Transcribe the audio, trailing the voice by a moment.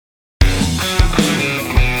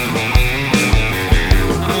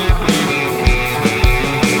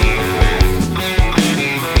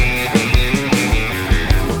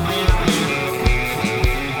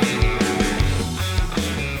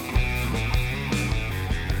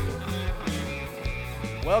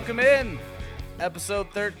Welcome in,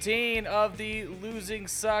 episode 13 of the Losing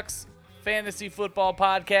Sucks Fantasy Football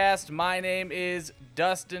Podcast. My name is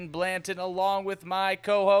Dustin Blanton, along with my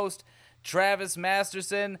co-host, Travis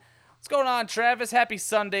Masterson. What's going on, Travis? Happy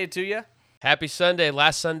Sunday to you. Happy Sunday.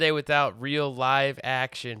 Last Sunday without real live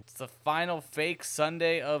action. It's the final fake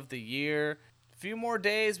Sunday of the year. A few more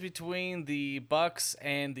days between the Bucks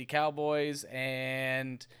and the Cowboys,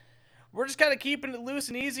 and we're just kind of keeping it loose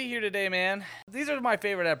and easy here today, man. These are my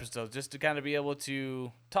favorite episodes, just to kind of be able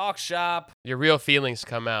to talk shop. Your real feelings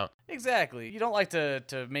come out. Exactly. You don't like to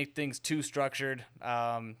make things too structured,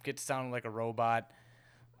 get to sound like a robot.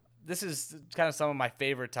 This is kind of some of my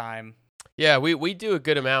favorite time. Yeah, we do a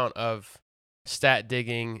good amount of stat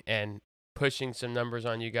digging and pushing some numbers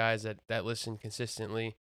on you guys that listen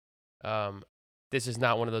consistently. This is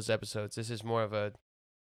not one of those episodes. This is more of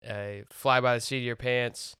a fly by the seat of your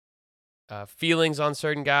pants, feelings on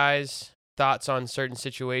certain guys, thoughts on certain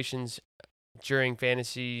situations during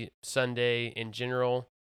Fantasy Sunday in general.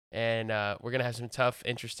 And we're going to have some tough,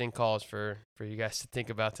 interesting calls for you guys to think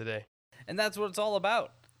about today. And that's what it's all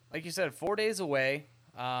about. Like you said, 4 days away.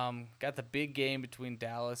 Got the big game between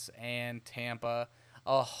Dallas and Tampa.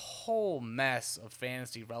 A whole mess of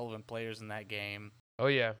fantasy relevant players in that game. Oh,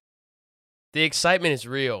 yeah. The excitement is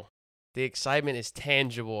real. The excitement is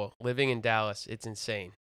tangible. Living in Dallas, it's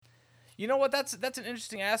insane. You know what? That's an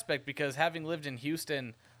interesting aspect, because having lived in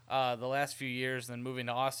Houston the last few years and then moving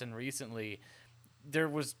to Austin recently,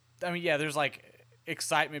 there's like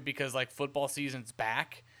excitement because like football season's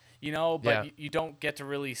back, but Yeah. you don't get to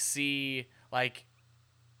really see like,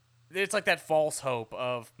 it's like that false hope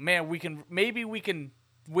of, man, we can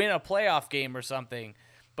win a playoff game or something.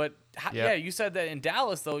 But yeah, you said that in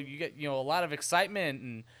Dallas though, you get, a lot of excitement,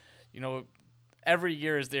 and every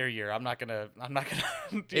year is their year. I'm not gonna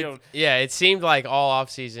It seemed like all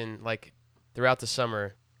offseason, like throughout the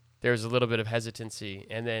summer, there was a little bit of hesitancy.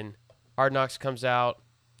 And then Hard Knocks comes out,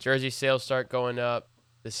 jersey sales start going up,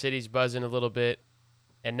 the city's buzzing a little bit.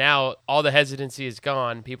 And now all the hesitancy is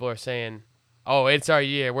gone. People are saying, oh, it's our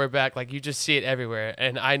year. We're back. Like, you just see it everywhere.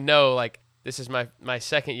 And I know, like, this is my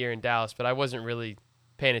second year in Dallas, but I wasn't really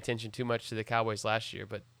paying attention too much to the Cowboys last year.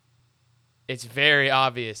 But it's very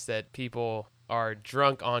obvious that people are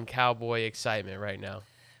drunk on Cowboy excitement right now.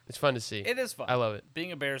 It's fun to see. It is fun. I love it.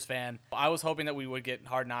 Being a Bears fan, I was hoping that we would get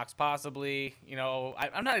Hard Knocks possibly.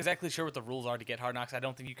 I'm not exactly sure what the rules are to get Hard Knocks. I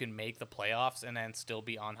don't think you can make the playoffs and then still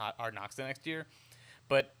be on Hard Knocks the next year.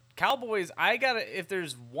 But Cowboys, if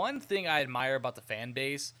there's one thing I admire about the fan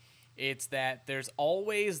base, it's that there's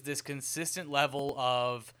always this consistent level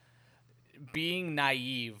of being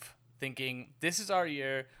naive, thinking this is our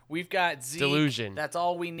year. We've got Zeke. Delusion. That's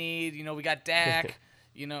all we need. We got Dak.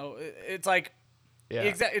 It's like, Yeah.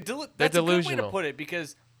 exactly. They're That's a good way to delusional. put it,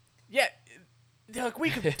 because, yeah, they're like, we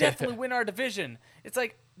could definitely win our division. It's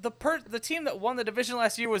like the team that won the division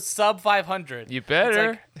last year was sub 500. You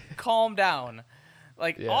better. It's like, calm down.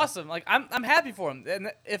 Like, Yeah. awesome. Like, I'm happy for them.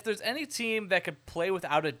 And if there's any team that could play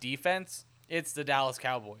without a defense, it's the Dallas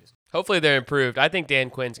Cowboys. Hopefully they're improved. I think Dan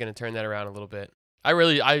Quinn's going to turn that around a little bit.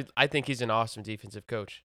 I think he's an awesome defensive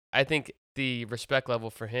coach. I think the respect level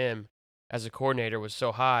for him as a coordinator was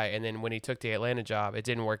so high, and then when he took the Atlanta job, it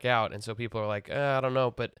didn't work out, and so people are like, I don't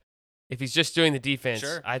know, but if he's just doing the defense,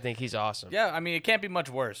 Sure. I think he's awesome. Yeah, I mean, it can't be much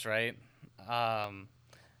worse, right? Yeah.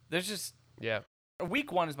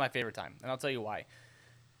 Week 1 is my favorite time, and I'll tell you why.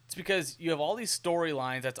 It's because you have all these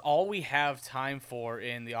storylines. That's all we have time for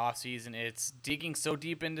in the offseason. It's digging so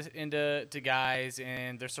deep into guys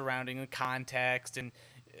and their surrounding context, and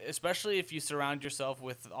especially if you surround yourself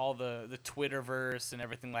with all the Twitterverse and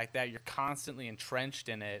everything like that, you're constantly entrenched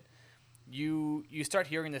in it. You start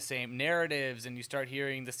hearing the same narratives, and you start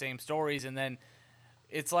hearing the same stories, and then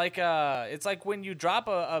it's like when you drop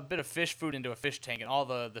a bit of fish food into a fish tank, and all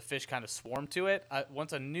the fish kind of swarm to it.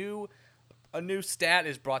 Once a new stat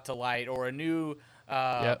is brought to light, or a new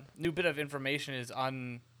bit of information is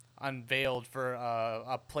unveiled for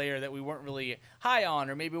a player that we weren't really high on,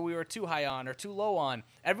 or maybe we were too high on or too low on,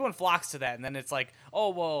 everyone flocks to that, and then it's like, oh,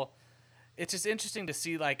 well, it's just interesting to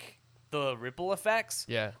see like the ripple effects.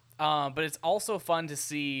 Yeah. But it's also fun to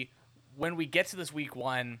see when we get to this week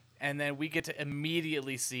 1, and then we get to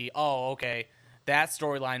immediately see, oh, okay, that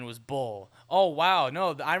storyline was bull. Oh, wow,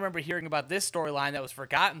 no, I remember hearing about this storyline that was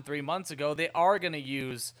forgotten 3 months ago. They are going to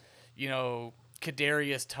use,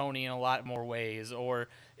 Kadarius Toney in a lot more ways, or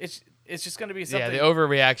it's just going to be something. Yeah, the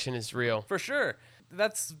overreaction is real. For sure.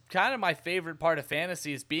 That's kind of my favorite part of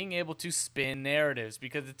fantasy, is being able to spin narratives,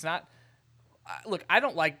 because it's not – look, I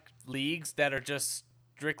don't like leagues that are just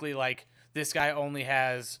strictly like this guy only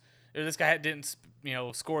has – or this guy didn't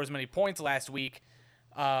score as many points last week.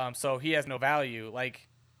 So he has no value. Like,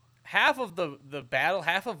 half of the battle,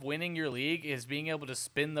 half of winning your league is being able to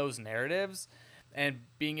spin those narratives and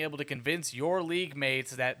being able to convince your league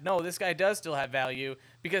mates that, no, this guy does still have value.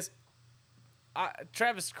 Because,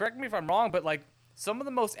 Travis, correct me if I'm wrong, but like some of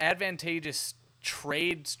the most advantageous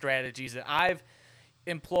trade strategies that I've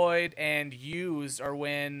employed and used are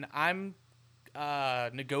when I'm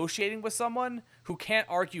negotiating with someone who can't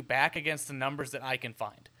argue back against the numbers that I can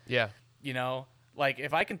find. Yeah. You know, like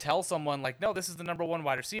if I can tell someone like, no, this is the number one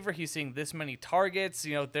wide receiver. He's seeing this many targets.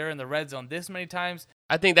 You know, they're in the red zone this many times.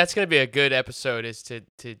 I think that's going to be a good episode, is to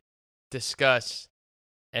discuss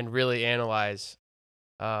and really analyze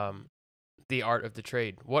the art of the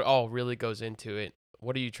trade. What all really goes into it?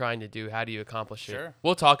 What are you trying to do? How do you accomplish it? Sure.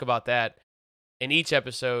 We'll talk about that in each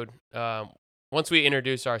episode. Once we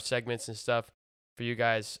introduce our segments and stuff for you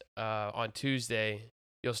guys on Tuesday,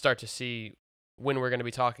 you'll start to see when we're going to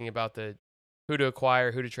be talking about the who to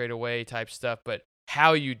acquire, who to trade away type stuff. But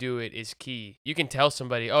how you do it is key. You can tell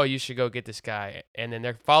somebody, oh, you should go get this guy. And then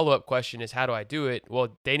their follow-up question is, how do I do it?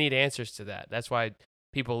 Well, they need answers to that. That's why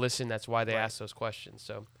people listen. That's why they ask those questions.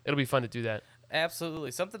 So it'll be fun to do that.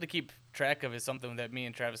 Absolutely. Something to keep track of is something that me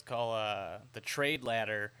and Travis call the trade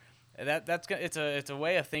ladder. It's a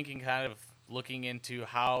way of thinking, kind of looking into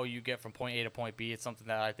how you get from point A to point B. It's something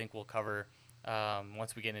that I think we'll cover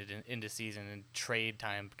once we get into season and trade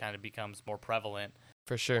time kind of becomes more prevalent.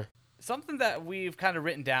 For sure. Something that we've kind of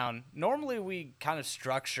written down. Normally we kind of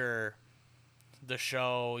structure the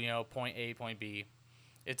show, you know, point A, point B.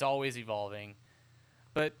 It's always evolving.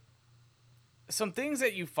 But some things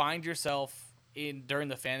that you find yourself in during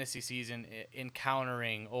the fantasy season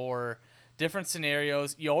encountering, or different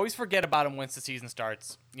scenarios, you always forget about them once the season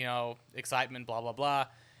starts. You know, excitement, blah, blah, blah.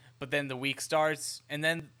 But then the week starts, and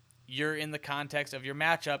then you're in the context of your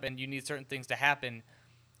matchup and you need certain things to happen.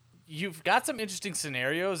 You've got some interesting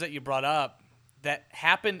scenarios that you brought up that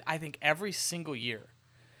happen, I think, every single year.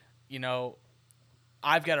 You know,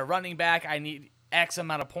 I've got a running back. I need X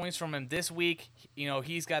amount of points from him this week. You know,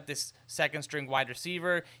 he's got this second string wide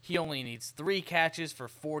receiver. He only needs 3 catches for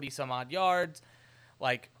 40 some odd yards.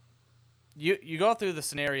 Like, you go through the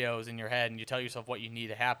scenarios in your head and you tell yourself what you need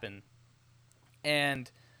to happen. And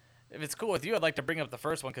if it's cool with you, I'd like to bring up the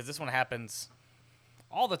first one because this one happens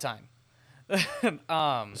all the time.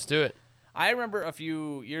 Let's do it. I remember a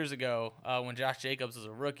few years ago when Josh Jacobs was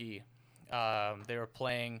a rookie, they were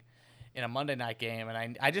playing in a Monday night game,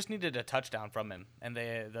 and I just needed a touchdown from him. And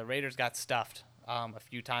the Raiders got stuffed a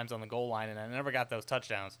few times on the goal line, and I never got those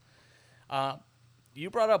touchdowns. You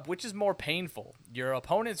brought up, which is more painful, your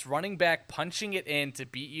opponent's running back punching it in to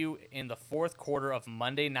beat you in the fourth quarter of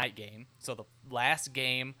Monday night game, so the last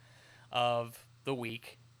game of the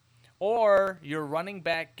week, or your running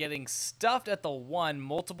back getting stuffed at the one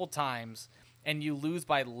multiple times and you lose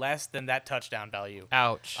by less than that touchdown value.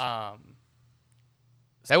 Ouch.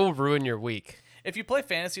 That will ruin your week. If you play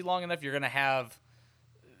fantasy long enough, you're going to have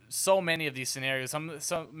so many of these scenarios.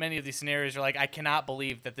 So many of these scenarios are like, I cannot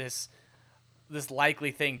believe that this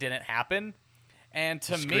likely thing didn't happen. And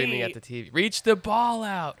to screaming at the TV, reach the ball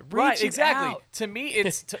out. Right, exactly. Out. To me,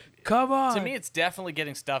 it's come on. To me, it's definitely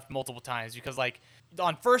getting stuffed multiple times because, like,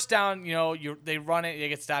 on first down, you know, they run it, they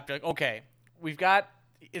get stopped. You're like, okay,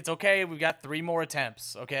 it's okay. We've got 3 more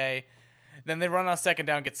attempts. Okay. Then they run on second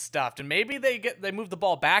down, get stuffed, and maybe they move the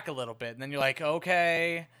ball back a little bit, and then you're like,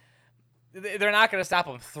 okay, they're not going to stop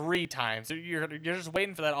them 3 times. You're just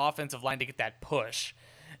waiting for that offensive line to get that push.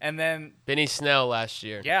 And then Benny Snell last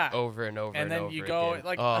year, yeah, over and over and over. And then you go again.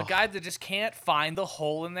 like a guy that just can't find the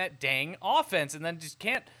hole in that dang offense, and then just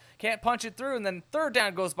can't punch it through. And then third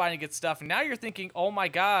down goes by and gets stuffed. And now you're thinking, oh my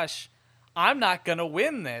gosh, I'm not gonna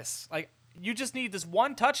win this. Like, you just need this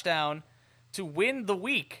one touchdown to win the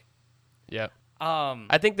week. Yeah.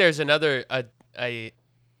 I think there's another a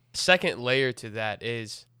second layer to that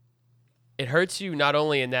is it hurts you not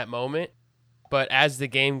only in that moment, but as the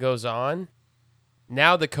game goes on.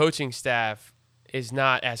 Now the coaching staff is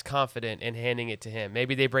not as confident in handing it to him.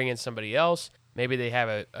 Maybe they bring in somebody else. Maybe they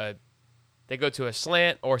have they go to a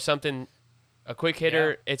slant or something, a quick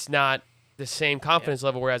hitter. Yeah. It's not the same confidence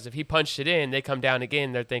level. Whereas if he punched it in, they come down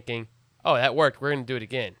again. They're thinking, oh, that worked. We're going to do it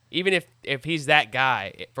again. Even if he's that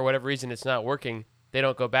guy, for whatever reason it's not working, they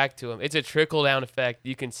don't go back to him. It's a trickle-down effect.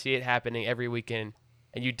 You can see it happening every weekend,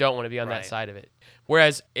 and you don't want to be on that side of it.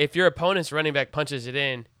 Whereas if your opponent's running back punches it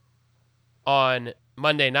in on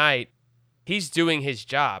Monday night, he's doing his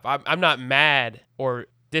job. I'm not mad or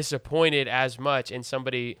disappointed as much in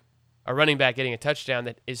a running back getting a touchdown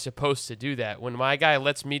that is supposed to do that. When my guy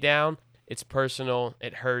lets me down, it's personal.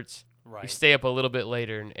 It hurts. Right. You stay up a little bit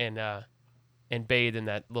later and and bathe in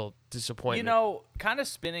that little disappointment. You know, kind of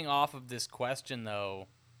spinning off of this question though,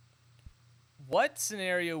 what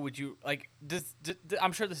scenario would you like?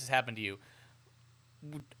 I'm sure this has happened to you.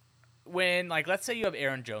 When, like, let's say you have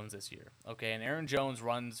Aaron Jones this year, okay, and Aaron Jones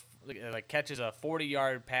runs, like catches a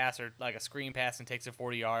 40-yard pass or like a screen pass and takes it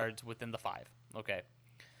 40 yards within the 5, okay.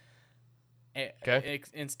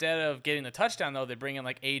 Instead of getting the touchdown though, they bring in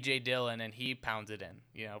like A.J. Dillon and he pounds it in,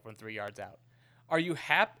 from 3 yards out. Are you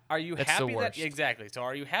happy? That's the worst. Exactly? So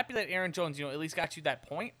are you happy that Aaron Jones, at least got you that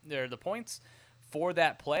point, the points for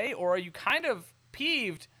that play, or are you kind of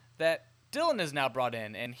peeved that Dillon is now brought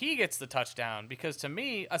in and he gets the touchdown? Because to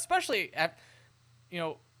me, especially at,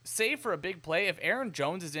 save for a big play, if Aaron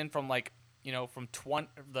Jones is in from from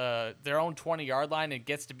their own 20-yard line and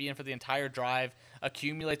gets to be in for the entire drive,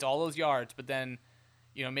 accumulates all those yards, but then,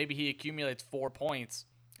 maybe he accumulates 4 points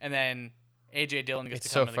and then A.J. Dillon gets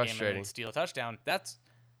to come into the game and steal a touchdown.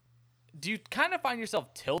 Do you kind of find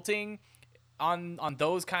yourself tilting on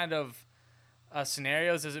those kind of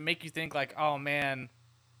scenarios? Does it make you think like, oh man,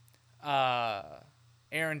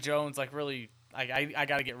 Aaron Jones, like really, I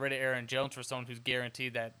got to get rid of Aaron Jones for someone who's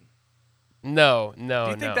guaranteed that? No. Do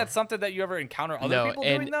you think that's something that you ever encounter other people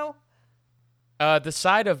doing though? The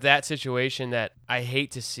side of that situation that I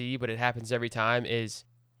hate to see, but it happens every time, is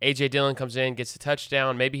A.J. Dillon comes in, gets the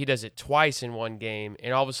touchdown. Maybe he does it twice in one game,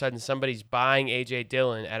 and all of a sudden somebody's buying A.J.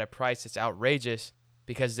 Dillon at a price that's outrageous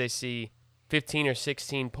because they see 15 or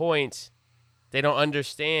 16 points. They don't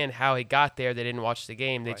understand how he got there. They didn't watch the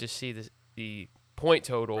game. They just see the point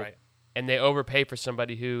total, and they overpay for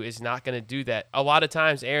somebody who is not going to do that. A lot of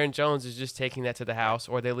times Aaron Jones is just taking that to the house,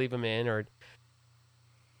 or they leave him in, or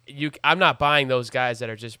I'm not buying those guys that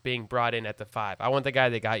are just being brought in at the 5. I want the guy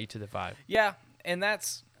that got you to the 5. Yeah, and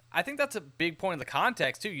I think that's a big point in the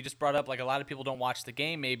context, too. You just brought up, like, a lot of people don't watch the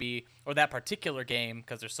game, maybe, or that particular game,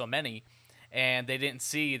 because there's so many, and they didn't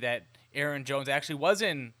see that Aaron Jones actually was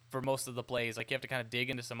in for most of the plays. Like, you have to kind of dig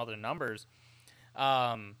into some other numbers.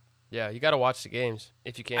 Yeah, you got to watch the games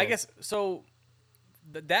if you can. I guess, so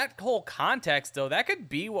that whole context, though, that could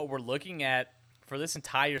be what we're looking at for this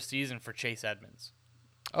entire season for Chase Edmonds.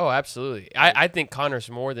 Oh, absolutely. I think Connor's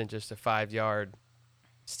more than just a 5-yard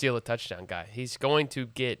steal a touchdown guy. He's going to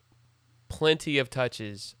get plenty of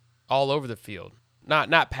touches all over the field.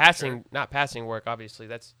 Not passing work, obviously.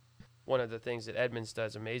 That's one of the things that Edmonds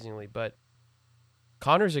does amazingly, but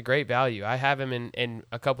Connor's a great value. I have him in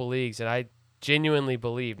a couple leagues, and I genuinely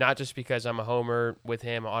believe, not just because I'm a homer with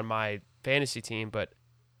him on my fantasy team, but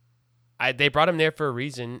they brought him there for a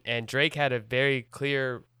reason, and Drake had a very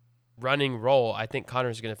clear running role. I think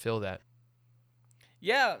Connor's going to fill that.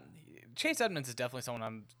 Yeah, Chase Edmonds is definitely someone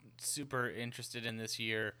I'm super interested in this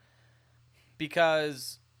year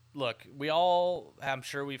because, look, I'm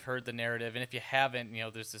sure we've heard the narrative, and if you haven't,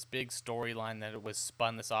 there's this big storyline that was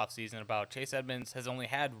spun this offseason about Chase Edmonds has only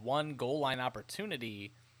had one goal line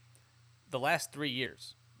opportunity the last 3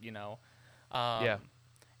 years, Yeah.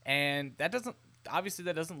 And that doesn't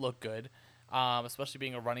look good, especially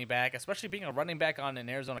being a running back on an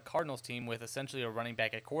Arizona Cardinals team with essentially a running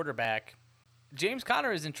back at quarterback. James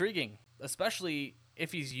Conner is intriguing, especially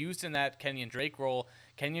if he's used in that Kenyon Drake role.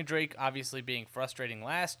 Kenyon Drake obviously being frustrating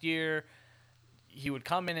last year. He would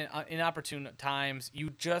come in inopportune times.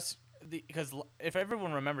 Because if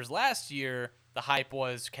everyone remembers last year, the hype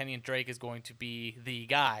was Kenyon Drake is going to be the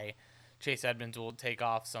guy. Chase Edmonds will take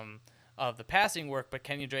off some of the passing work, but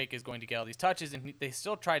Kenyon Drake is going to get all these touches, and they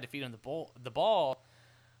still tried to feed him the ball.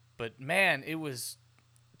 But man,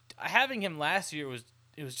 having him last year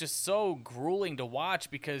it was just so grueling to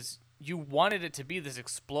watch because you wanted it to be this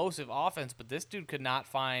explosive offense, but this dude could not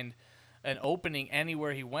find an opening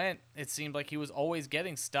anywhere he went. It seemed like he was always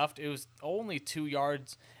getting stuffed. It was only 2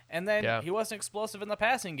 yards, and then he wasn't explosive in the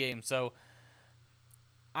passing game. So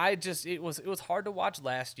it was hard to watch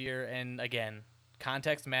last year, and again,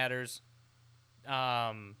 context matters,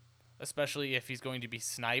 especially if he's going to be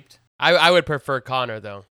sniped. I would prefer Connor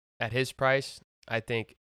though at his price. I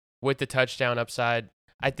think with the touchdown upside,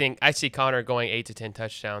 I see Connor going 8 to 10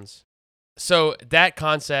 touchdowns. So that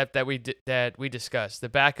concept that we discussed, the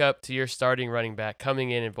backup to your starting running back coming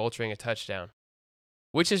in and vulturing a touchdown,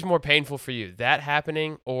 which is more painful for you? That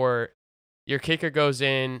happening, or your kicker goes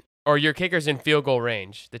in, or your kicker's in field goal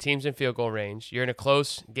range. The team's in field goal range. You're in a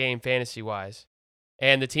close game fantasy wise,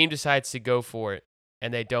 and the team decides to go for it,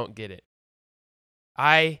 and they don't get it.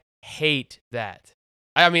 I hate that.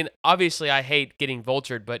 I mean, obviously, I hate getting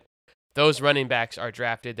vultured, but those running backs are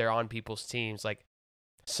drafted. They're on people's teams. Like,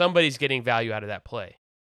 somebody's getting value out of that play.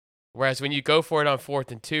 Whereas when you go for it on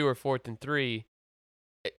 4th and 2 or 4th and 3,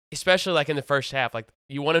 especially like in the first half, like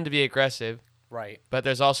you want them to be aggressive. Right. But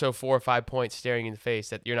there's also 4 or 5 points staring in the face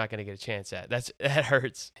that you're not going to get a chance at. That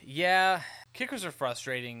hurts. Yeah, kickers are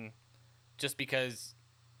frustrating just because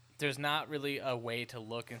there's not really a way to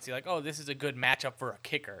look and see like, oh, this is a good matchup for a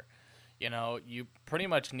kicker. You know, you pretty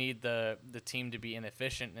much need the team to be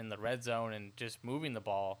inefficient in the red zone and just moving the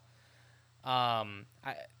ball.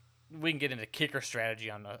 We can get into kicker strategy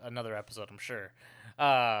on another episode, I'm sure.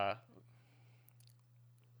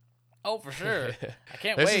 Oh, for sure. I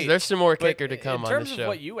can't wait. There's some more kicker to come on the show. In terms of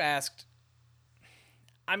what you asked,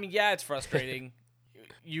 I mean, yeah, it's frustrating.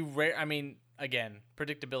 Again,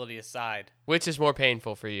 predictability aside. Which is more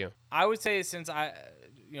painful for you? I would say since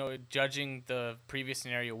judging the previous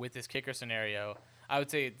scenario with this kicker scenario, I would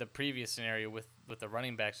say the previous scenario with the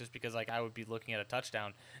running backs, just because like I would be looking at a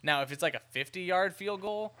touchdown. Now, if it's like a 50-yard field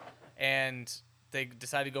goal and they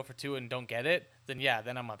decide to go for 2 and don't get it,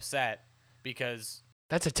 then I'm upset because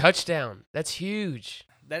that's a touchdown. That's huge.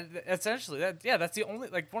 That's the only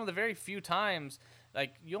like one of the very few times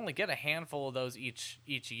like you only get a handful of those each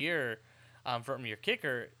year from your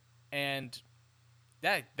kicker, and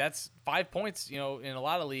that's 5 points. You know, in a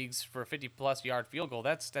lot of leagues for a 50+ yard field goal,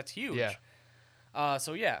 that's huge. Yeah.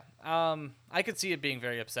 I could see it being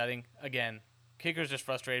very upsetting. Again, kickers just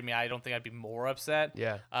frustrated me. I don't think I'd be more upset.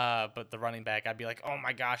 Yeah. But the running back, I'd be like, oh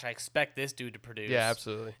my gosh, I expect this dude to produce. Yeah,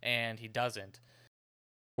 absolutely. And he doesn't.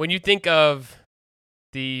 When you think of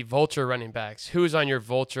the vulture running backs, who's on your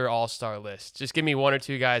vulture all-star list? Just give me 1 or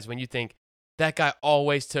 2 guys when you think that guy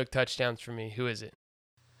always took touchdowns for me. Who is it?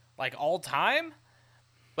 Like all time?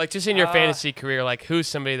 Like just in your fantasy career, like who's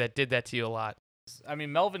somebody that did that to you a lot? I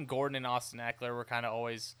mean, Melvin Gordon and Austin Eckler were kind of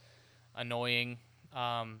always annoying,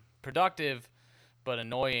 productive, but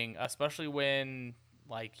annoying, especially when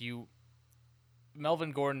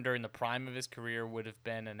Melvin Gordon during the prime of his career would have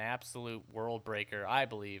been an absolute world breaker, I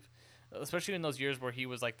believe, especially in those years where he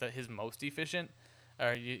was like his most efficient,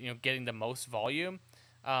 or getting the most volume.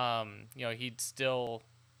 He'd still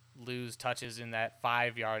lose touches in that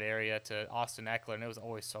 5-yard area to Austin Eckler, and it was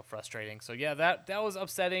always so frustrating. So yeah, that was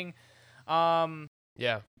upsetting.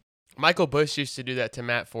 Yeah. Michael Bush used to do that to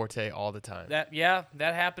Matt Forte all the time. That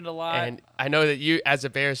happened a lot. And I know that you, as a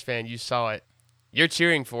Bears fan, you saw it. You're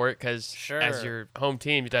cheering for it because as your home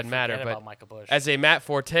team, it doesn't matter. But Michael Bush. As a Matt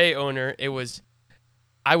Forte owner,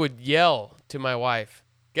 I would yell to my wife,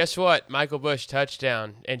 guess what? Michael Bush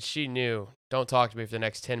touchdown. And she knew, don't talk to me for the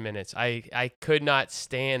next 10 minutes. I could not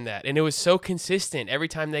stand that. And it was so consistent every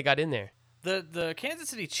time they got in there. The Kansas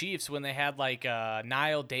City Chiefs, when they had like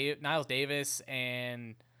Niles Davis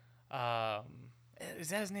and is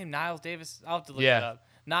that his name, Niles Davis? I'll have to look it up.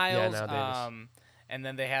 Niles Davis. And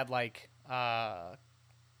then they had like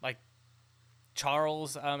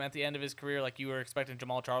Charles at the end of his career, like you were expecting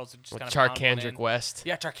Jamal Charles to just kind of Charcandrick West.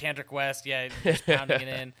 Yeah, Charcandrick West. Yeah, just pounding it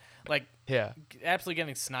in. Like absolutely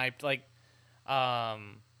getting sniped. Like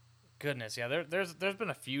goodness, yeah. There's been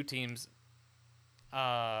a few teams. So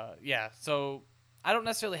I don't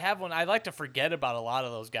necessarily have one. I like to forget about a lot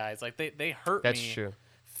of those guys. Like they hurt That's me true.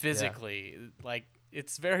 physically. Yeah. Like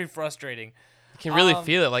it's very frustrating. You can really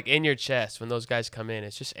feel it like in your chest when those guys come in.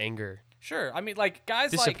 It's just anger. Sure. I mean, like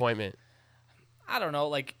guys disappointment. I don't know,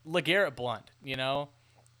 like LeGarrette Blount, you know?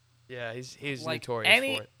 Yeah, he's like notorious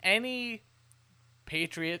for it. Any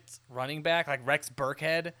Patriots running back, like Rex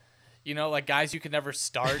Burkhead, like guys you could never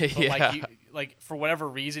start, but like for whatever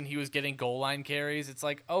reason he was getting goal line carries. It's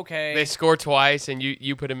like, okay. They score twice and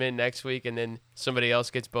you put him in next week and then somebody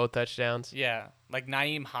else gets both touchdowns. Yeah. Like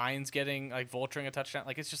Nyheim Hines getting vulturing a touchdown.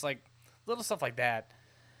 Like it's just like little stuff like that.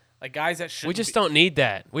 Like guys that should. We just don't need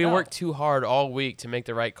that. We work too hard all week to make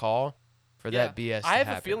the right call for that BS. I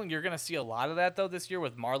have a feeling you're gonna see a lot of that though this year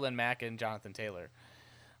with Marlon Mack and Jonathan Taylor.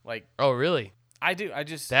 Like. Oh really? I do.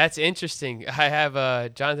 That's interesting. I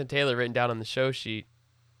have Jonathan Taylor written down on the show sheet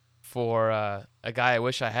for a guy I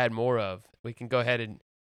wish I had more of. We can go ahead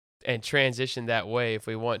and transition that way if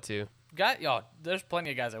we want to. There's plenty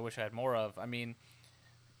of guys I wish I had more of. I mean,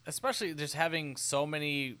 especially just having so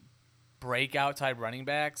many breakout type running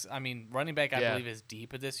backs. I mean, running back I believe is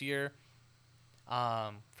deep this year.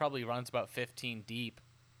 Probably runs about 15 deep.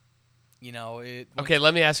 Okay,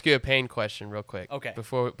 let me ask you a pain question real quick. Okay.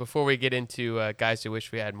 Before we get into guys who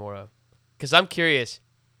wish we had more of. Because I'm curious.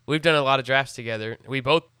 We've done a lot of drafts together. We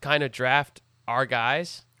both kind of draft our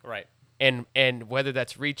guys. Right. And whether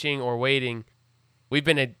that's reaching or waiting, we've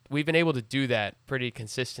been able to do that pretty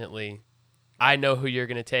consistently. I know who you're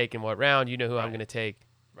going to take in what round. You know who I'm going to take.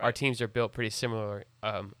 Right. Our teams are built pretty similar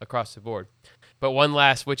across the board. But one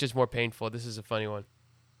last, which is more painful. This is a funny one.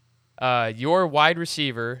 Your wide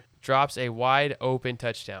receiver drops a wide open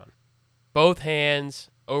touchdown. Both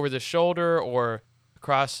hands over the shoulder or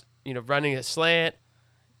across running a slant,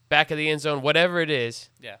 back of the end zone, whatever it is.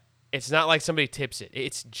 Yeah. It's not like somebody tips it.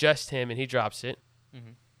 It's just him and he drops it.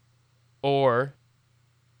 Mm-hmm. Or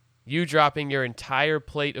you dropping your entire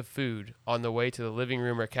plate of food on the way to the living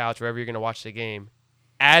room or couch, wherever you're going to watch the game,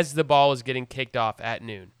 as the ball is getting kicked off at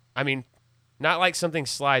noon. I mean, not like something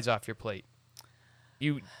slides off your plate.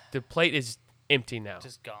 The plate is empty now.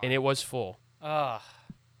 Just gone. And it was full. Man.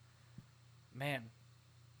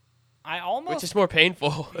 Which is more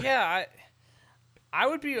painful. Yeah, I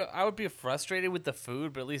would be frustrated with the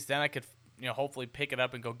food, but at least then I could hopefully pick it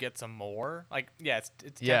up and go get some more. Like, yeah, it's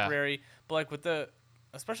temporary, but like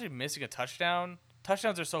especially missing a touchdown.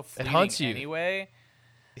 Touchdowns are so fleeting anyway.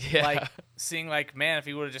 Yeah. Like seeing like, man, if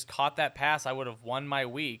he would have just caught that pass, I would have won my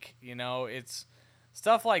week. It's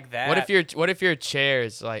stuff like that. What if your chair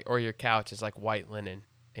is like, or your couch is like white linen,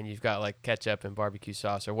 and you've got like ketchup and barbecue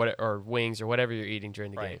sauce or wings or whatever you're eating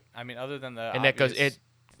during the game. I mean, other than the and obvious,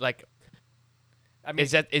 that goes I mean,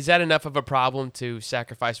 is that enough of a problem to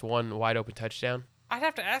sacrifice one wide open touchdown? I'd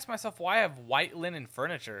have to ask myself why I have white linen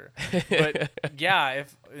furniture. But yeah,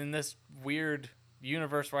 if in this weird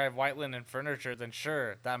universe where I have white linen furniture, then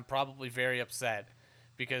sure, I'm probably very upset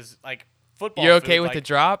because like football. You're okay food, with the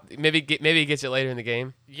drop? Maybe he gets it later in the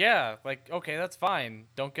game. Yeah, like okay, that's fine.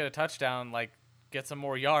 Don't get a touchdown. Like get some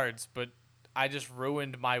more yards, but I just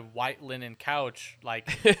ruined my white linen couch. Like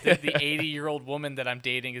the 80-year-old woman that I'm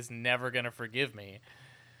dating is never gonna forgive me.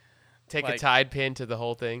 Take a Tide pin to the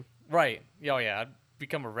whole thing. Right. Oh yeah. I'd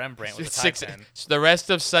become a Rembrandt with a Tide pin. So the rest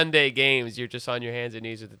of Sunday games, you're just on your hands and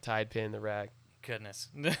knees with the Tide pin in the rag. Goodness,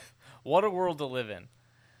 what a world to live in.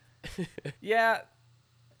 Yeah,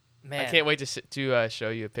 man. I can't wait to show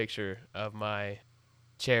you a picture of my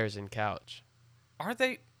chairs and couch.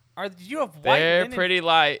 Do you have white? They're linen? pretty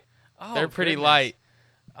light. Oh, they're pretty light.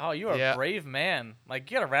 Oh, you are a brave man. Like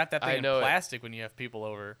you gotta wrap that thing in plastic when you have people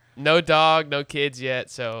over. No dog, no kids yet,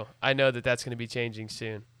 so I know that's gonna be changing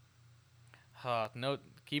soon. No,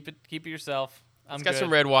 keep it yourself. It's got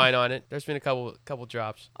some red wine on it. There's been a couple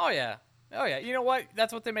drops. Oh yeah. You know what?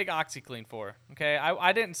 That's what they make OxyClean for. Okay,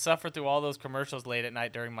 I didn't suffer through all those commercials late at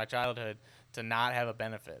night during my childhood to not have a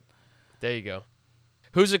benefit. There you go.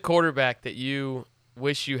 Who's a quarterback that you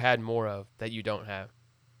wish you had more of that you don't have?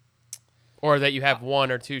 Or that you have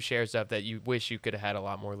one or two shares of that you wish you could have had a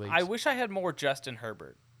lot more leagues? I wish I had more Justin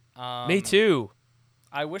Herbert. Me too.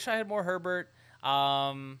 I wish I had more Herbert.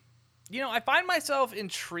 I find myself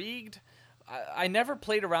intrigued. I never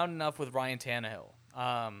played around enough with Ryan Tannehill.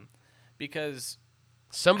 Because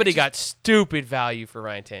somebody got stupid value for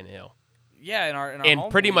Ryan Tannehill. Yeah, in our and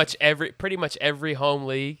home pretty league. much every home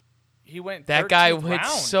league. He went. That guy went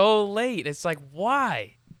round. so late. It's like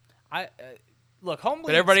why? Look, home leagues.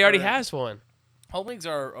 But everybody already has one. Home leagues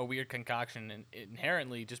are a weird concoction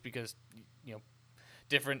inherently, just because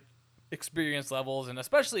different experience levels, and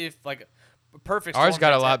especially if like perfect. Ours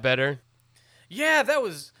got a lot better. Yeah, that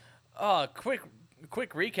was quick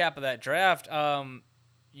recap of that draft.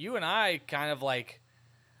 You and I kind of like,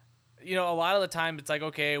 a lot of the time it's like,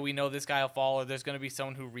 okay, we know this guy will fall, or there's going to be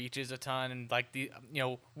someone who reaches a ton, and like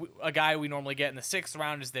a guy we normally get in the 6th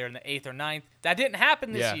round is there in the 8th or 9th. That didn't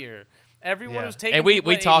happen this year. Everyone was taking. And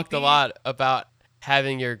we talked a lot about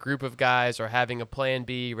having your group of guys or having a plan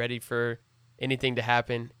B ready for anything to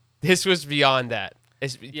happen. This was beyond that.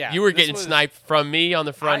 You were getting sniped from me on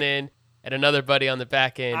the front end and another buddy on the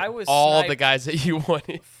back end. I was all the guys that you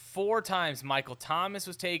wanted. 4 times. Michael Thomas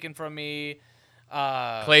was taken from me.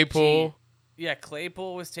 Claypool.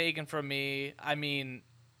 Claypool was taken from me. I mean,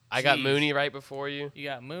 I got Mooney right before you. You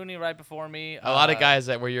got Mooney right before me. A lot of guys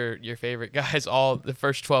that were your favorite guys all the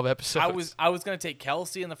first 12 episodes. I was going to take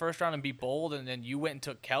Kelsey in the first round and be bold, and then you went and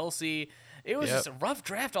took Kelsey. It was just a rough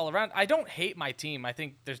draft all around. I don't hate my team. I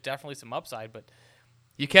think there's definitely some upside, but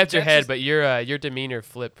you kept your head, but your demeanor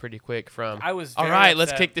flipped pretty quick from I was all right,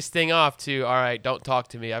 let's kick this thing off to all right, don't talk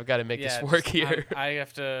to me. I've got to make this work here. I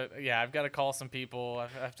have to I've got to call some people.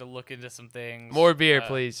 I have to look into some things. More beer,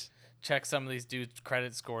 please. Check some of these dudes'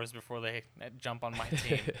 credit scores before they jump on my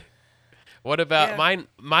team. What about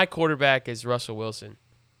my quarterback is Russell Wilson.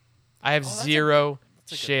 I have zero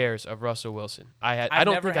shares of Russell Wilson. I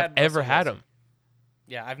don't think I've ever had him.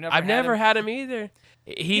 Yeah, I've never had him either.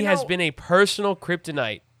 He has been a personal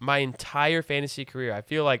kryptonite my entire fantasy career. I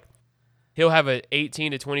feel like he'll have an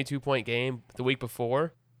 18 to 22 point game the week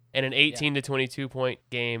before and an 18 to 22 point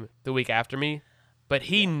game the week after me. But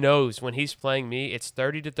he knows when he's playing me, it's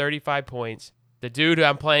 30 to 35 points. The dude who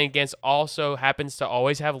I'm playing against also happens to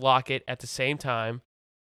always have Lockett at the same time.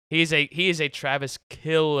 He is a Travis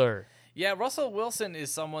killer. Yeah, Russell Wilson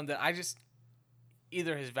is someone that I just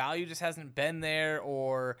either his value just hasn't been there,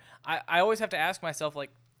 or I always have to ask myself, like,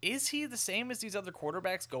 is he the same as these other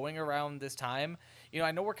quarterbacks going around this time?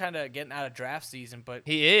 I know we're kind of getting out of draft season, but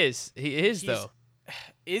he is though.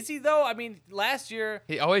 Is he though? I mean, last year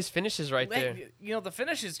he always finishes right there. The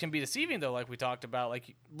finishes can be deceiving though, like we talked about.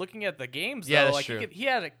 Like looking at the games, yeah, though, that's like true. He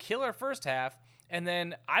had a killer first half, and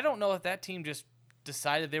then I don't know if that team just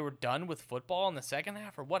decided they were done with football in the second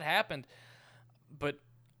half or what happened. But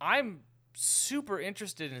I'm super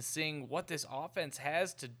interested in seeing what this offense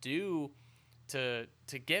has to do to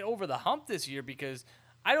get over the hump this year, because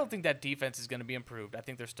I don't think that defense is going to be improved. I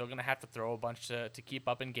think they're still going to have to throw a bunch to keep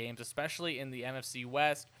up in games, especially in the NFC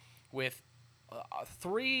West with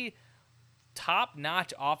 3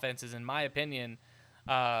 top-notch offenses, in my opinion.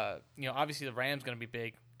 Obviously the Rams going to be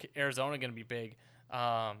big. Arizona going to be big.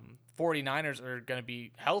 49ers are going to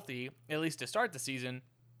be healthy, at least to start the season.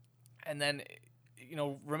 And then,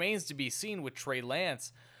 remains to be seen with Trey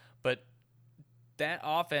Lance. But that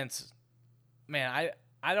offense, man,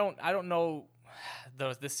 I don't know.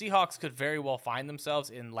 The Seahawks could very well find themselves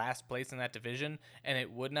in last place in that division, and it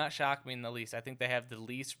would not shock me in the least. I think they have the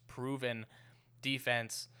least proven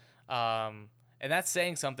defense, and that's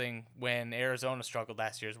saying something when Arizona struggled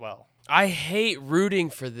last year as well. I hate rooting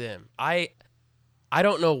for them. I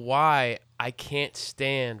don't know why I can't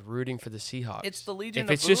stand rooting for the Seahawks. It's the Legion if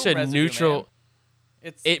of it's Boom just a residue, neutral,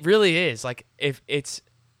 man. It really is. Like if it's,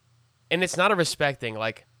 and it's not a respect thing.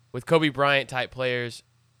 Like with Kobe Bryant type players,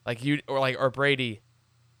 like you or Brady,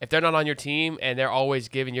 if they're not on your team and they're always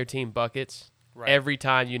giving your team buckets every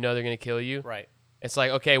time, they're going to kill you. Right. It's like,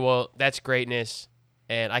 okay, well, that's greatness,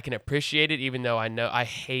 and I can appreciate it, even though I know I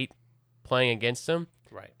hate playing against them.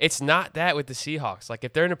 Right. It's not that with the Seahawks. Like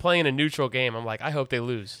if they're playing a neutral game, I'm like, I hope they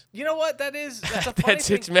lose. You know what? That's a funny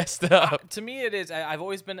thing. It's messed up. To me, it is. I've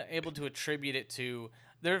always been able to attribute it to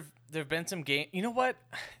there've been some game. You know what?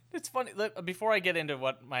 It's funny. Before I get into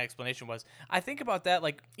what my explanation was, I think about that.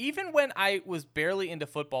 Like even when I was barely into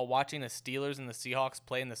football, watching the Steelers and the Seahawks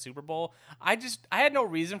play in the Super Bowl, I had no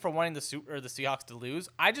reason for wanting the Seahawks to lose.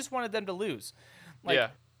 I just wanted them to lose.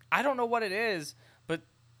 I don't know what it is, but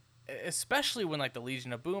especially when like the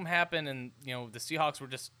Legion of Boom happened and the Seahawks were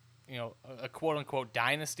just a quote unquote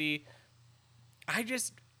dynasty,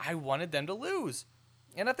 I wanted them to lose.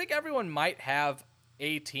 And I think everyone might have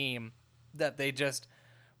a team that they just,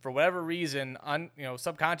 for whatever reason,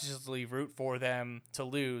 subconsciously root for them to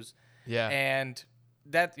lose. Yeah. And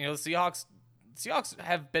that the Seahawks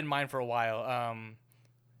have been mine for a while.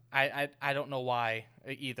 I don't know why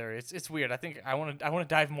either. It's weird. I think I want to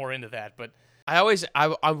dive more into that, but I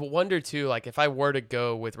wonder too, like if I were to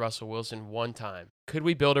go with Russell Wilson one time, could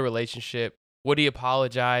we build a relationship? Would he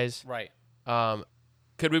apologize? Right.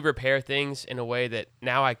 Could we repair things in a way that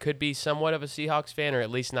now I could be somewhat of a Seahawks fan, or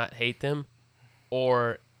at least not hate them,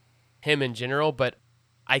 or him in general? But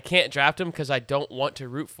I can't draft him because I don't want to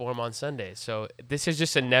root for him on Sundays. So this is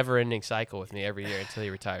just a never-ending cycle with me every year until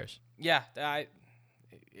he retires. Yeah,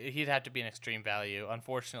 he'd have to be an extreme value.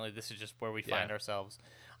 Unfortunately, this is just where we find ourselves.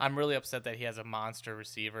 I'm really upset that he has a monster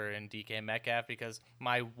receiver in DK Metcalf, because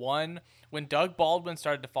when Doug Baldwin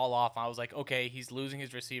started to fall off, I was like, okay, he's losing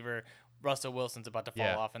his receiver. Russell Wilson's about to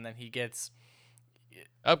fall off, and then he gets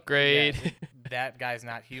upgrade. Yeah, that guy's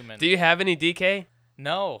not human. Do you have any DK?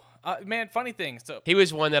 No, man. Funny thing. So he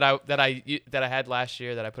was one that I had last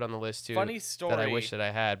year that I put on the list too. Funny story that I wish that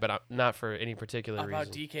I had, but not for any particular reason.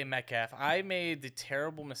 About DK Metcalf, I made the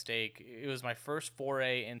terrible mistake. It was my first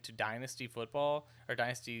foray into dynasty football or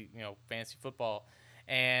dynasty, fantasy football,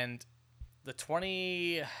 and the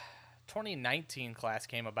 2019 class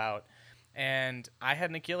came about. And I had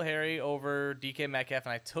N'Keal Harry over DK Metcalf,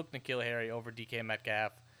 and I took N'Keal Harry over DK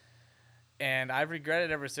Metcalf, and I've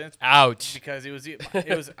regretted it ever since. Ouch! Because it was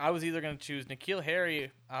I was either going to choose N'Keal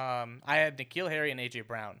Harry. I had N'Keal Harry and AJ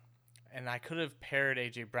Brown, and I could have paired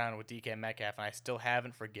AJ Brown with DK Metcalf, and I still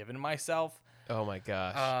haven't forgiven myself. Oh my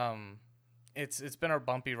gosh! It's been a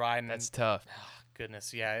bumpy ride. And, that's tough.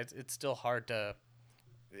 Goodness, yeah, it's still hard to.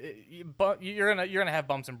 But you're gonna have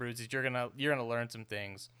bumps and bruises. You're gonna learn some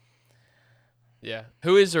things. Yeah.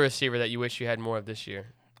 Who is the receiver that you wish you had more of this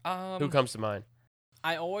year? Who comes to mind?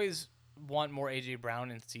 I always want more AJ Brown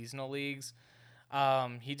in seasonal leagues.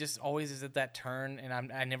 He just always is at that turn,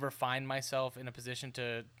 and I never find myself in a position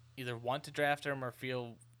to either want to draft him or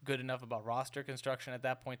feel good enough about roster construction at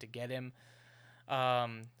that point to get him.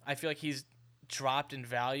 I feel like he's dropped in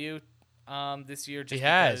value this year.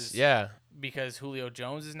 Because Julio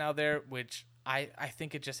Jones is now there, which I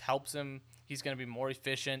think it just helps him. He's going to be more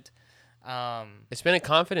efficient. It's been a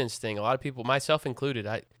confidence thing. A lot of people, myself included,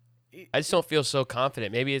 I just don't feel so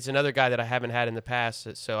confident. Maybe it's another guy that I haven't had in the past,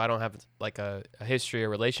 so I don't have like a history or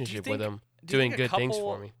relationship with him doing good things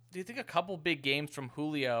for me. do you think a couple big games from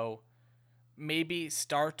Julio maybe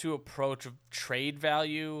start to approach trade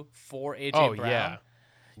value for AJ Brown? Yeah.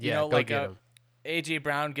 You know, go like get him. AJ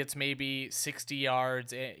Brown gets maybe 60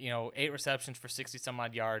 yards, 8 receptions for 60 some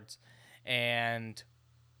odd yards, and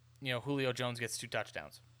Julio Jones gets 2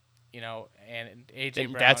 touchdowns. And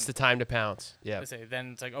AJ Brown. That's the time to pounce. Yeah.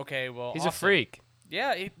 Then it's like, okay, well, he's a freak.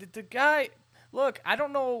 Yeah, the guy. Look, I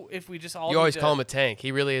don't know if we just all. You always call him a tank.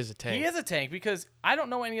 He really is a tank. He is a tank because I don't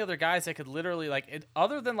know any other guys that could literally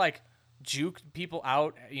other than juke people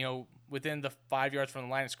out, within the 5 yards from the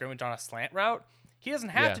line of scrimmage on a slant route. He doesn't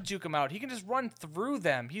have to juke them out. He can just run through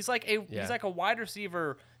them. He's like a wide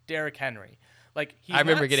receiver, Derrick Henry. I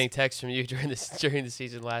remember getting texts from you during the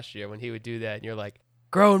season last year when he would do that, and you're like,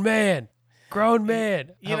 grown man. I'm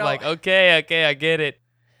like, okay, I get it.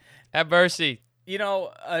 Have mercy.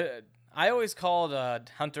 I always called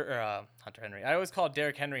Hunter Henry. I always called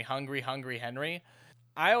Derrick Henry hungry Henry.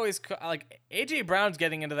 I always AJ Brown's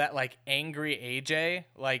getting into that angry AJ.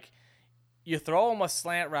 You throw him a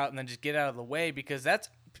slant route and then just get out of the way because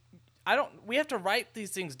we have to write these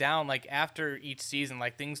things down after each season,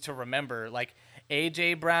 things to remember.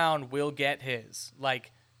 AJ Brown will get his.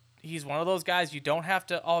 He's one of those guys you don't have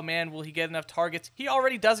to, oh man, will he get enough targets? He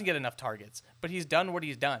already doesn't get enough targets, but he's done what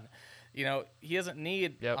he's done. He doesn't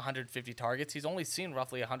need 150 targets. He's only seen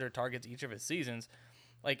roughly 100 targets each of his seasons.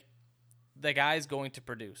 The guy's going to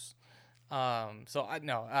produce.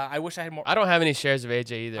 I wish I had more. I don't have any shares of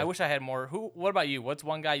AJ either. I wish I had more. What about you? What's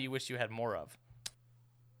one guy you wish you had more of?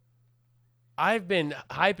 I've been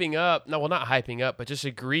hyping up. No, well, not hyping up, but just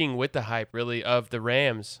agreeing with the hype, really, of the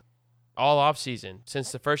Rams all offseason.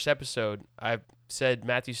 Since the first episode, I've said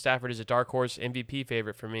Matthew Stafford is a dark horse MVP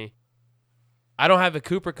favorite for me. I don't have a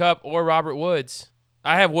Cooper Kupp or Robert Woods.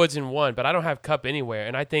 I have Woods in one, but I don't have Kupp anywhere.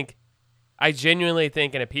 And I genuinely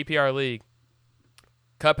think in a PPR league,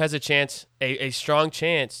 Kupp has a chance, a strong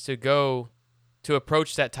chance to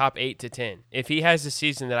approach that top 8 to 10. If he has the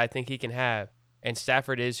season that I think he can have, and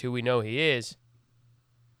Stafford is who we know he is,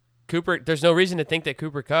 there's no reason to think that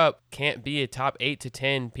Cooper Kupp can't be a top 8 to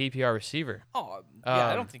 10 PPR receiver. Oh, yeah,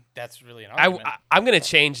 I don't think that's really an argument. I'm going to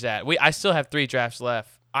change that. I still have 3 drafts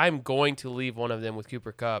left. I'm going to leave one of them with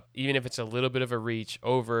Cooper Kupp, even if it's a little bit of a reach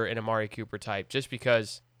over an Amari Cooper type, just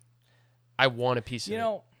because I want a piece of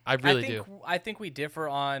it. I really do. I think we differ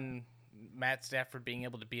on Matt Stafford being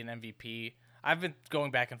able to be an MVP. I've been going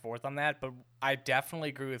back and forth on that, but I definitely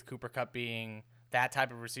agree with Cooper Kupp being that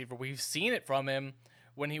type of receiver. We've seen it from him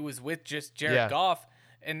when he was with just Jared Goff,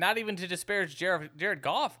 and not even to disparage Jared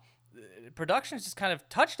Goff. Production is just kind of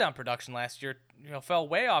touchdown production last year, fell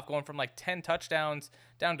way off, going from 10 touchdowns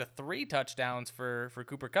down to 3 touchdowns for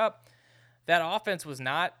Cooper Kupp. That offense was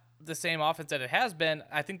not the same offense that it has been.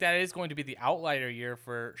 I think that is going to be the outlier year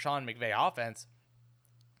for Sean McVay offense.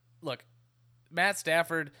 Look, Matt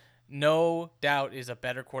Stafford, no doubt, is a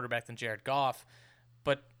better quarterback than Jared Goff,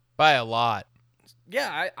 but by a lot.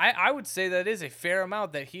 Yeah, I would say that is a fair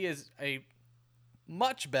amount, that he is a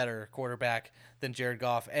much better quarterback than Jared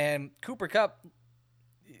Goff. And Cooper Kupp,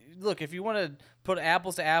 look, if you want to put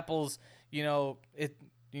apples to apples,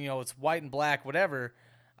 it's white and black, whatever.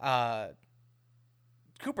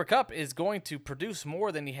 Cooper Kupp is going to produce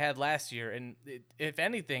more than he had last year, and if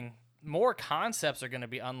anything, more concepts are going to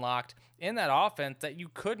be unlocked in that offense that you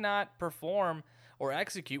could not perform or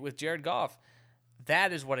execute with Jared Goff.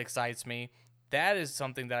 That is what excites me. That is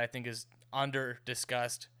something that I think is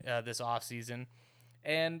under-discussed this offseason.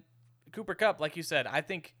 And Cooper Kupp, like you said, I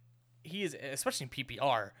think he is, especially in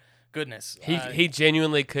PPR, goodness. He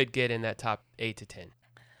genuinely could get in that top 8 to 10.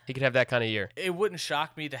 He could have that kind of year. It wouldn't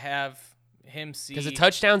shock me to have him see, because the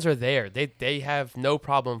touchdowns are there. They have no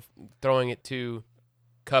problem throwing it to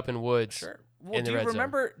Kupp and Woods. Sure. Well, do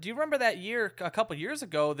you remember that year a couple years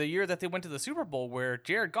ago, the year that they went to the Super Bowl, where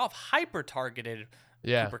Jared Goff hyper targeted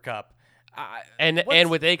Cooper Kupp? And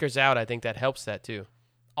with Akers out, I think that helps that too.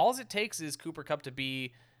 All it takes is Cooper Kupp to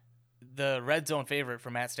be the red zone favorite for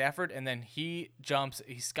Matt Stafford, and then he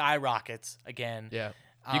skyrockets again. Yeah,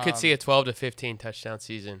 you could see a 12 to 15 touchdown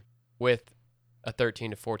season with a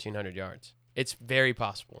 13 to 1,400 yards. It's very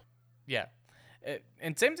possible. Yeah.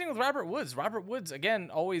 And same thing with Robert Woods. Robert Woods, again,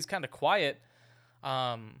 always kind of quiet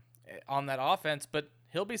on that offense, but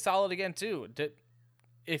he'll be solid again too.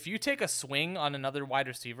 If you take a swing on another wide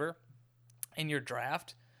receiver in your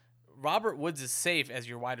draft, Robert Woods is safe as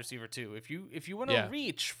your wide receiver too. If you want to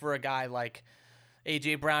reach for a guy like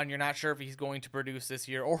A.J. Brown, you're not sure if he's going to produce this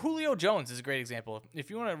year, or Julio Jones is a great example. If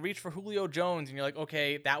you want to reach for Julio Jones and you're like,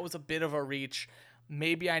 okay, that was a bit of a reach,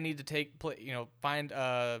 maybe I need to find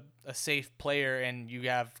a safe player, and you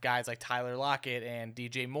have guys like Tyler Lockett and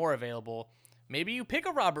DJ Moore available, Maybe you pick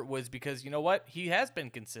a Robert Woods because you know what? He has been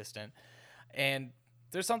consistent. And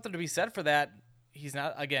there's something to be said for that. He's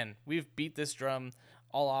not, again, we've beat this drum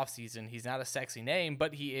all offseason. He's not a sexy name,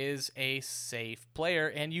 but he is a safe player.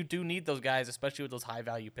 And you do need those guys, especially with those high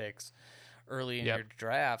value picks early in your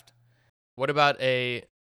draft. What about a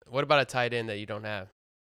tight end that you don't have?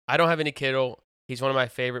 I don't have any Kittle. He's one of my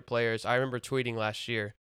favorite players. I remember tweeting last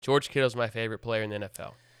year, George Kittle's my favorite player in the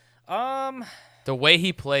NFL. The way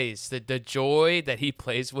he plays, the joy that he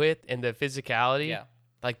plays with, and the physicality,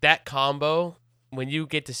 like that combo, when you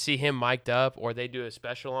get to see him mic'd up or they do a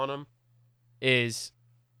special on him, is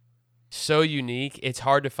so unique. It's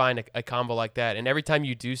hard to find a combo like that. And every time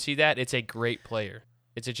you do see that, it's a great player.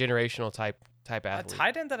 It's a generational type athlete. A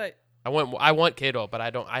tight end that I want Kittle, but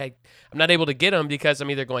I'm not able to get him because I'm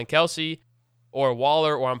either going Kelsey or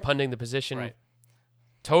Waller, or I'm punting the position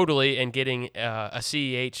totally and getting a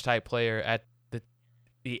CEH type player at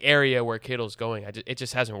the area where Kittle's going. It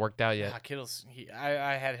just hasn't worked out yet. Kittle's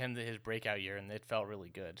I had him his breakout year, and it felt really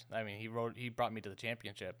good. I mean, he brought me to the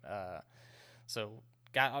championship. So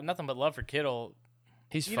got nothing but love for Kittle.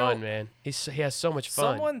 He's fun, man. He has so much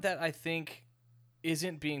fun. Someone that I think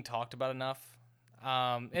isn't being talked about enough.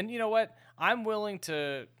 And you know what? I'm willing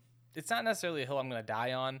to. It's not necessarily a hill I'm going to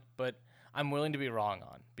die on, but I'm willing to be wrong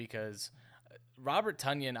on, because Robert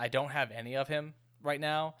Tonyan, I don't have any of him right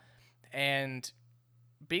now, and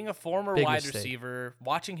being a former wide receiver,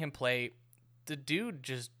 watching him play, the dude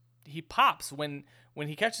he pops when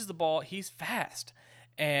he catches the ball. He's fast,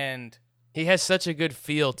 and he has such a good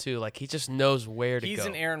feel too. Like he just knows where to go. He's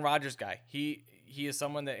an Aaron Rodgers guy. He is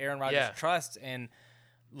someone that Aaron Rodgers trusts. And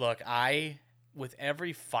look, I, with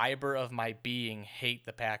every fiber of my being, hate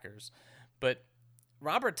the Packers, but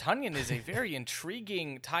Robert Tonyan is a very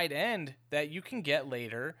intriguing tight end that you can get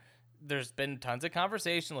later. There's been tons of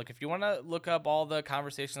conversation. Look, if you want to look up all the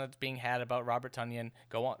conversation that's being had about Robert Tonyan,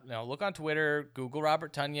 go on, look on Twitter, Google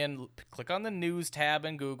Robert Tonyan, click on the news tab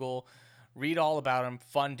in Google, read all about him.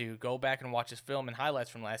 Fun dude. Go back and watch his film and highlights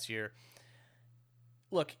from last year.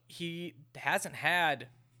 Look, he hasn't had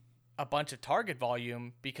a bunch of target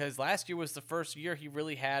volume because last year was the first year he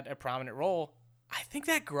really had a prominent role. I think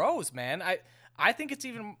that grows, man. I think it's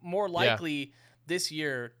even more likely this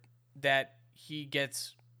year that he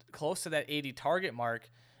gets close to that 80 target mark.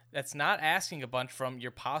 That's not asking a bunch from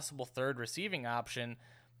your possible third receiving option.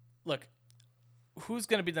 Look, who's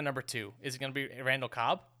going to be the number 2? Is it going to be Randall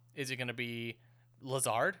Cobb? Is it going to be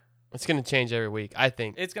Lazard? It's going to change every week, I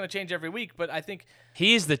think. It's going to change every week, but I think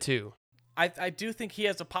he's the 2. I do think he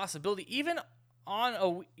has a possibility, even on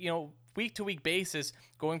a week to week basis,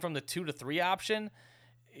 going from the 2 to 3 option.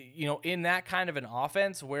 In that kind of an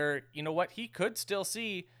offense where, you know what, he could still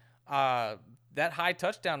see that high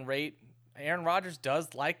touchdown rate. Aaron Rodgers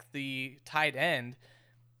does like the tight end.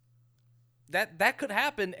 That could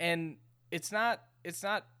happen, and it's not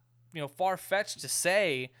far-fetched to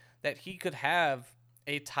say that he could have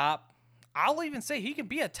a top. I'll even say he could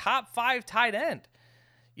be a top 5 tight end.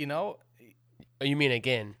 You mean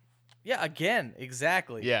again? Yeah, again,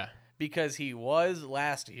 exactly. Yeah, because he was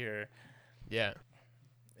last year. Yeah.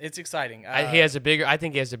 It's exciting. I think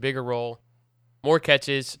he has a bigger role, more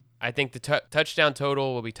catches. I think the touchdown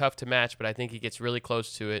total will be tough to match, but I think he gets really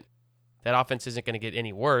close to it. That offense isn't going to get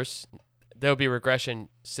any worse. There'll be regression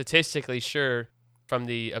statistically, sure, from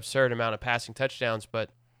the absurd amount of passing touchdowns, but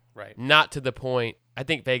not to the point. I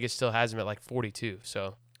think Vegas still has him at like 42.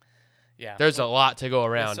 So there's a lot to go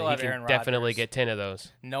around, and he can definitely get 10 of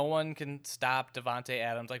those. No one can stop Devontae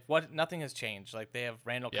Adams. Like nothing has changed. Like they have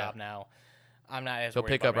Randall Cobb now. I'm not as They'll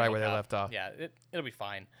pick up right where they left off. Yeah, it'll be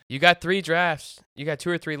fine. You got 3 drafts. You got 2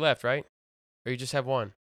 or 3 left, right? Or you just have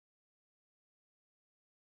 1?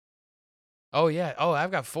 Oh, yeah. Oh, I've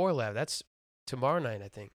got 4 left. That's tomorrow night, I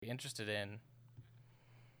think. Be interested in.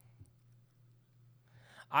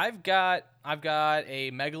 I've got a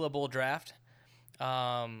Megala Bowl draft.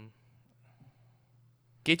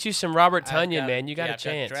 Get you some Robert Tonyan, man. You got a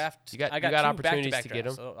chance. You got opportunities to get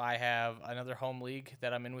him. So I have another home league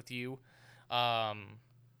that I'm in with you.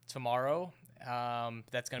 Tomorrow.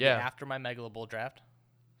 That's going to be after my Megala Bowl draft.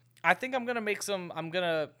 I think I'm going to make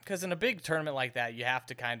because in a big tournament like that, you have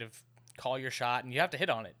to kind of call your shot and you have to hit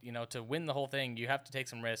on it. To win the whole thing, you have to take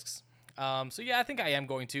some risks. So yeah, I think I am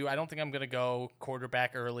going to. I don't think I'm going to go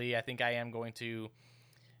quarterback early. I think I am going to,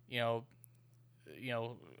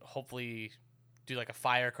 hopefully do like a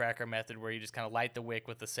firecracker method where you just kind of light the wick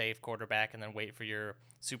with the safe quarterback and then wait for your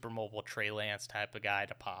super mobile Trey Lance type of guy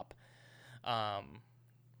to pop. Down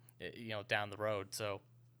the road. So,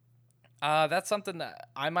 that's something that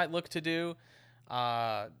I might look to do.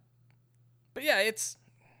 But yeah,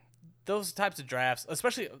 those types of drafts,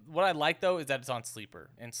 especially what I like though is that it's on Sleeper,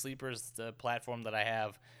 and Sleeper is the platform that I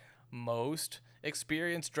have most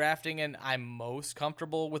experience drafting, and I'm most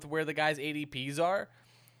comfortable with where the guys' ADPs are.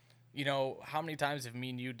 You know, how many times have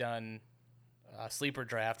me and you done a Sleeper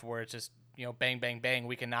draft where it's just, you know, bang, bang, bang,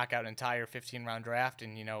 we can knock out an entire 15-round draft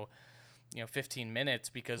in, 15 minutes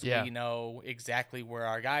because we know exactly where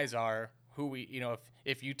our guys are, who we,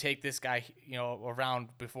 if you take this guy,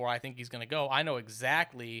 around before I think he's going to go, I know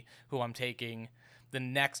exactly who I'm taking the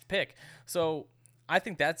next pick. So I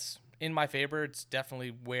think that's in my favor. It's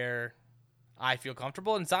definitely where I feel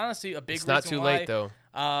comfortable. And it's honestly a big reason why. It's not too late, though,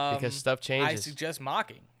 because stuff changes. I suggest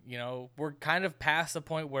mocking. We're kind of past the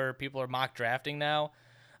point where people are mock drafting now.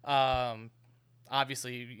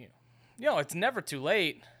 Obviously, it's never too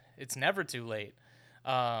late. It's never too late.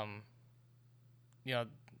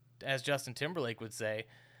 As Justin Timberlake would say.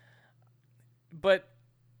 But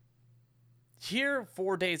here,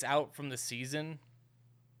 4 days out from the season,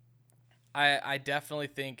 I definitely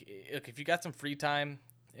think, look, if you got some free time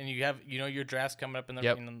and you have, your draft's coming up in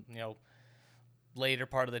the later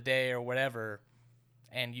part of the day or whatever,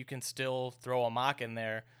 and you can still throw a mock in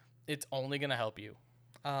there, it's only going to help you,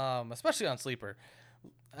 especially on Sleeper.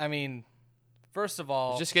 I mean, first of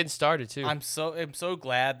all, just getting started too. I'm so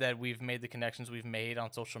glad that we've made the connections we've made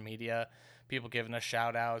on social media. People giving us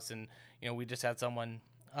shout outs, and we just had someone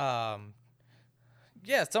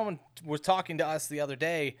someone was talking to us the other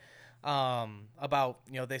day about,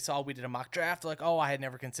 they saw we did a mock draft, like, oh, I had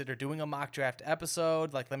never considered doing a mock draft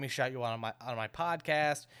episode, like, let me shout you out on my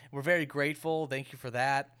podcast. We're very grateful. Thank you for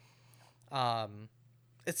that.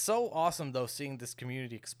 It's so awesome though seeing this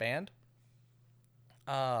community expand.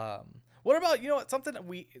 What about, something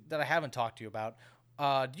that I haven't talked to you about?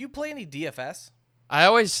 Do you play any DFS? I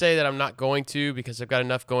always say that I'm not going to because I've got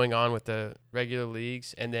enough going on with the regular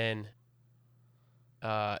leagues. And then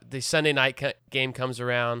the Sunday night game comes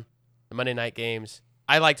around, the Monday night games.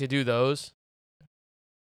 I like to do those.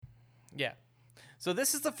 Yeah. So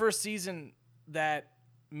this is the first season that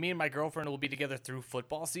me and my girlfriend will be together through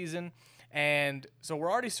football season. And so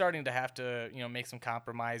we're already starting to have to, make some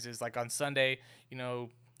compromises. Like on Sunday,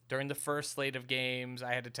 during the first slate of games,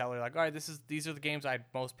 I had to tell her, like, all right, these are the games I'd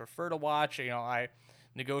most prefer to watch. I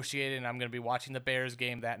negotiated, and I'm going to be watching the Bears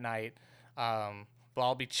game that night. But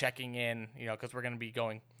I'll be checking in, because we're going to be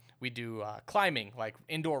going. We do climbing, like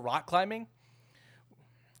indoor rock climbing.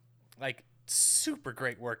 Like, super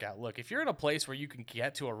great workout. Look, if you're in a place where you can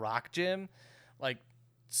get to a rock gym, like,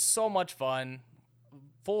 so much fun.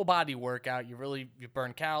 Full body workout. You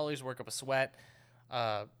burn calories, work up a sweat.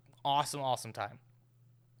 Awesome time.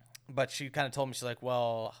 But she kind of told me, she's like,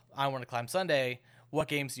 well, I want to climb Sunday. What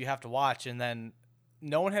games do you have to watch? And then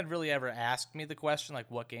no one had really ever asked me the question, like,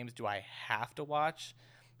 what games do I have to watch?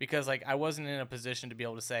 Because, like, I wasn't in a position to be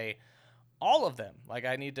able to say all of them. Like,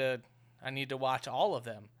 I need to watch all of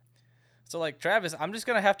them. So, like, Travis, I'm just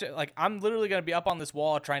going to have to, like, I'm literally going to be up on this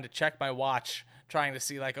wall trying to check my watch, trying to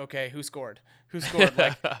see, like, okay, who scored?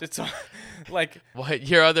 Like, it's like, what,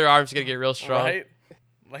 your other arm's going to get real strong. Right?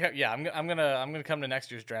 Like, yeah, I'm gonna come to next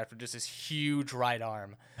year's draft with just this huge right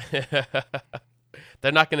arm.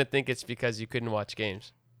 They're not gonna think it's because you couldn't watch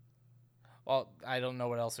games. Well, I don't know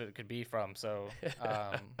what else it could be from, so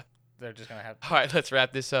they're just gonna have. All right, let's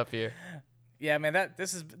wrap this up here. Yeah, man,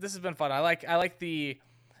 this has been fun. I like the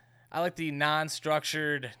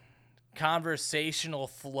non-structured conversational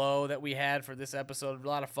flow that we had for this episode. A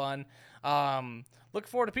lot of fun. Look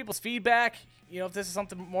forward to people's feedback. If this is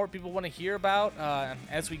something more people want to hear about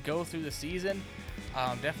as we go through the season,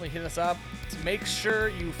 definitely hit us up. Make sure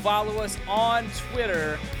you follow us on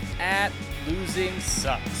Twitter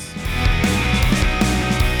 @LosingSucks.